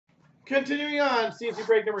Continuing on, CNC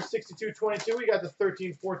break number 6222, we got the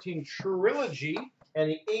 13-14 Trilogy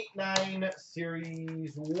and the 8-9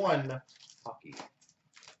 Series 1 hockey.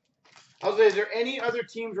 I was going to say, is there any other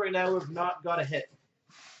teams right now who have not got a hit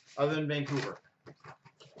other than Vancouver?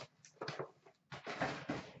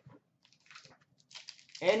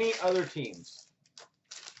 Any other teams?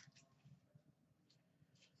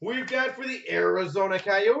 We've got for the Arizona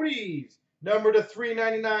Coyotes, number to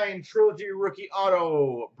 399 Trilogy rookie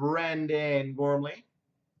auto, Brandon Gormley.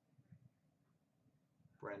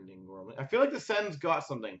 I feel like the Sens got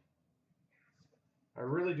something. I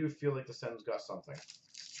really do feel like the Sens got something.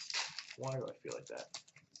 Why do I feel like that?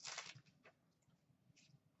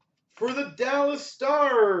 For the Dallas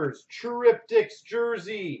Stars, Triptychs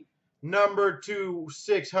jersey, number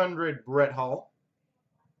 2/600 Brett Hull.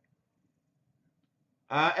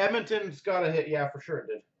 Edmonton's got a hit. Yeah, for sure it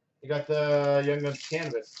did. You got the Young Guns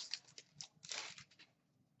canvas.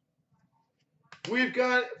 We've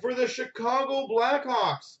got for the Chicago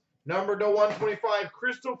Blackhawks, number to 125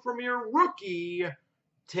 Crystal Premier rookie,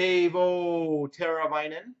 Teuvo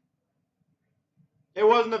Teravainen. It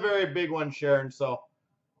wasn't a very big one, Sharon, so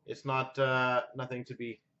it's not nothing to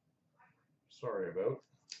be sorry about.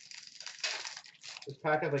 This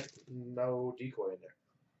pack has like no decoy in there.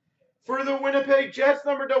 For the Winnipeg Jets,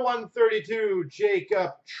 number to 132,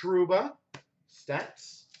 Jacob Trouba.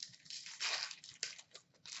 Stats.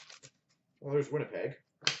 Well, there's Winnipeg.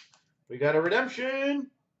 We got a redemption.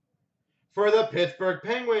 For the Pittsburgh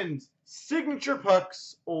Penguins, signature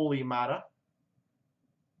pucks, Oli Mata.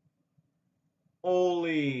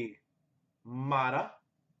 Oli Mata.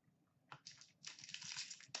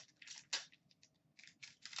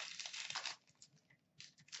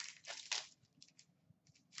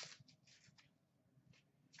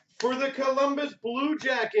 For the Columbus Blue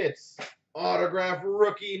Jackets, autograph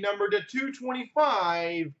rookie number to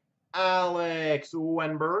 225, Alex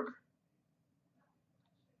Wenberg.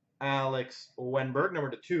 Alex Wenberg,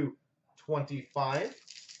 number to 225.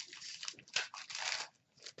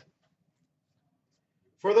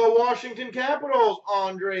 For the Washington Capitals,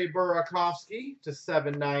 Andre Burakovsky to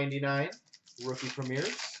 799, rookie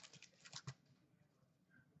premieres.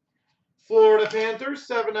 Florida Panthers,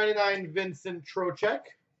 799, Vincent Trocheck.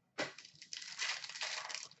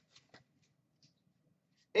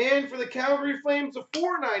 And for the Calgary Flames, a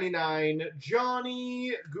 $4.99,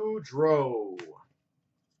 Johnny Gaudreau.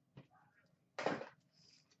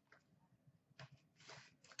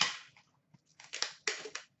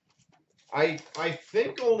 I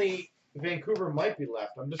think only Vancouver might be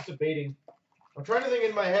left. I'm just debating. I'm trying to think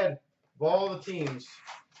in my head of all the teams.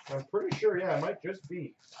 I'm pretty sure, yeah, it might just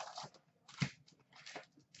be.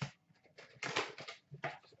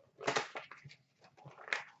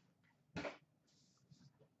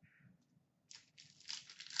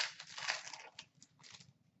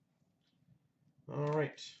 All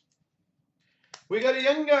right. We got a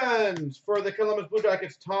Young Guns for the Columbus Blue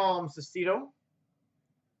Jackets, Tom Sestito.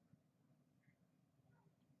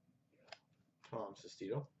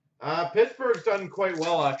 Pittsburgh's done quite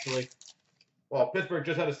well, actually. Well, Pittsburgh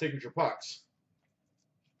just had a signature pucks.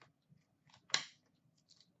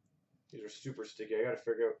 These are super sticky. I got to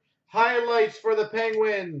figure out. Highlights for the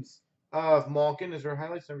Penguins of Malkin. Is there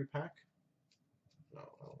highlights in every pack? No,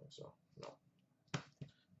 I don't think so. No.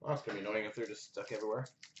 Well, that's going to be annoying if they're just stuck everywhere.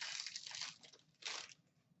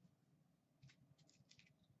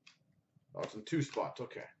 Oh, it's in 2 spots.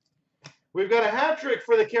 Okay. We've got a hat trick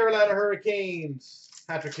for the Carolina Hurricanes.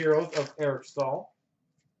 Hat trick heroes of Eric Stahl.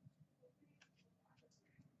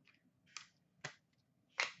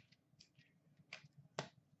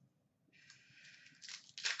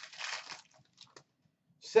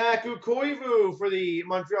 Saku Koivu for the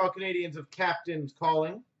Montreal Canadiens of Captain's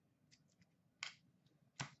Calling.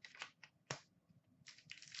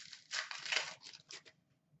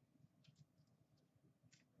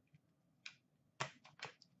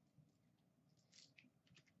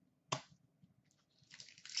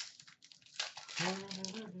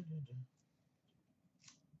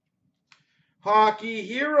 Hockey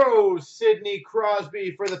Heroes, Sidney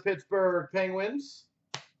Crosby for the Pittsburgh Penguins.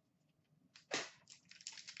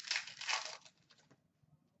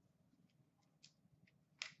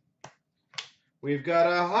 We've got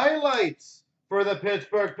a highlights for the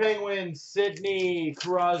Pittsburgh Penguins, Sidney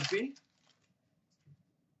Crosby.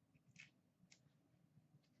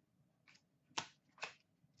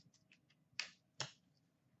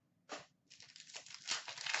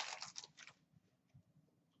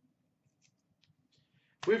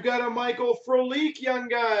 We've got a Michael Frolik Young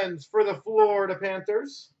Guns for the Florida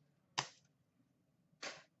Panthers.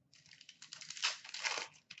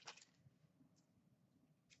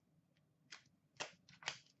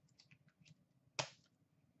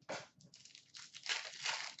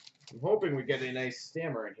 I'm hoping we get a nice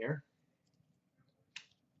Stammer in here.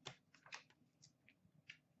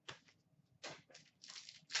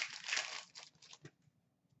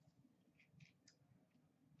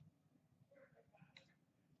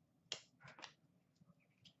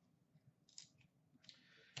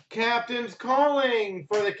 Captain's Calling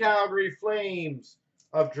for the Calgary Flames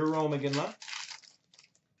of Jerome McGinley.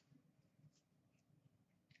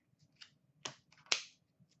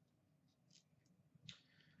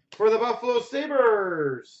 For the Buffalo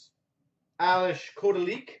Sabres, Alish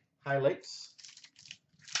Kodalik, highlights.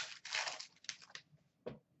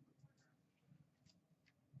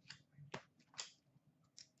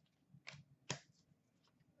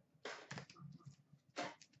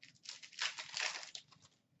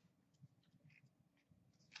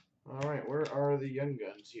 All right, where are the Young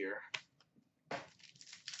Guns here?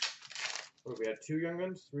 What, we had 2 Young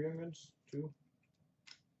Guns? 3 Young Guns? 2?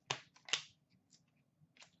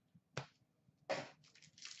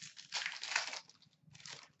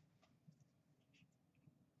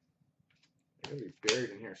 They're going to be buried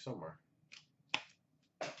in here somewhere.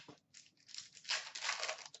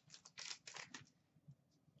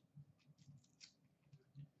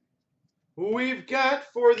 We've got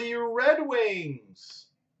for the Red Wings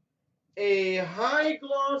a high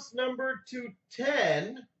gloss number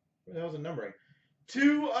 210. What the hell's the numbering?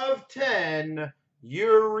 2 of 10,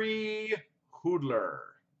 Yuri Hudler.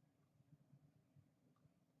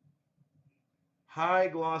 High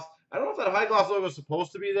gloss. I don't know if that high gloss logo is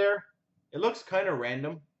supposed to be there. It looks kind of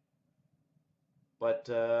random. But,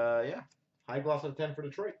 yeah. High gloss of 10 for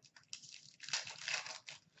Detroit.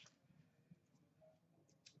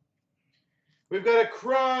 We've got a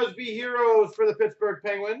Crosby Heroes for the Pittsburgh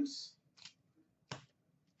Penguins.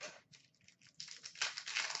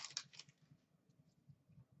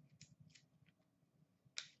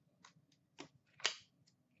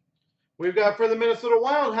 We've got for the Minnesota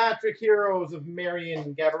Wild hat-trick Heroes of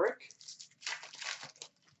Marian Gaborik.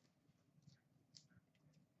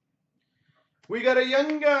 We got a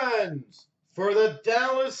Young Guns for the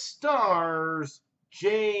Dallas Stars,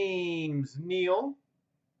 James Neal.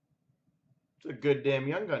 It's a good damn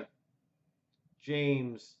Young Gun.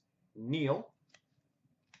 James Neal.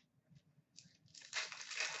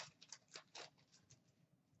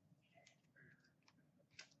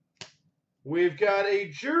 We've got a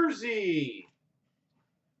jersey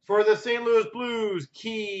for the St. Louis Blues,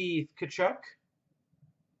 Keith Tkachuk.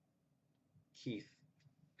 Keith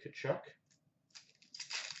Tkachuk.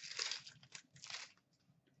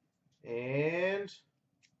 And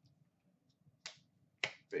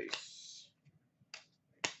base.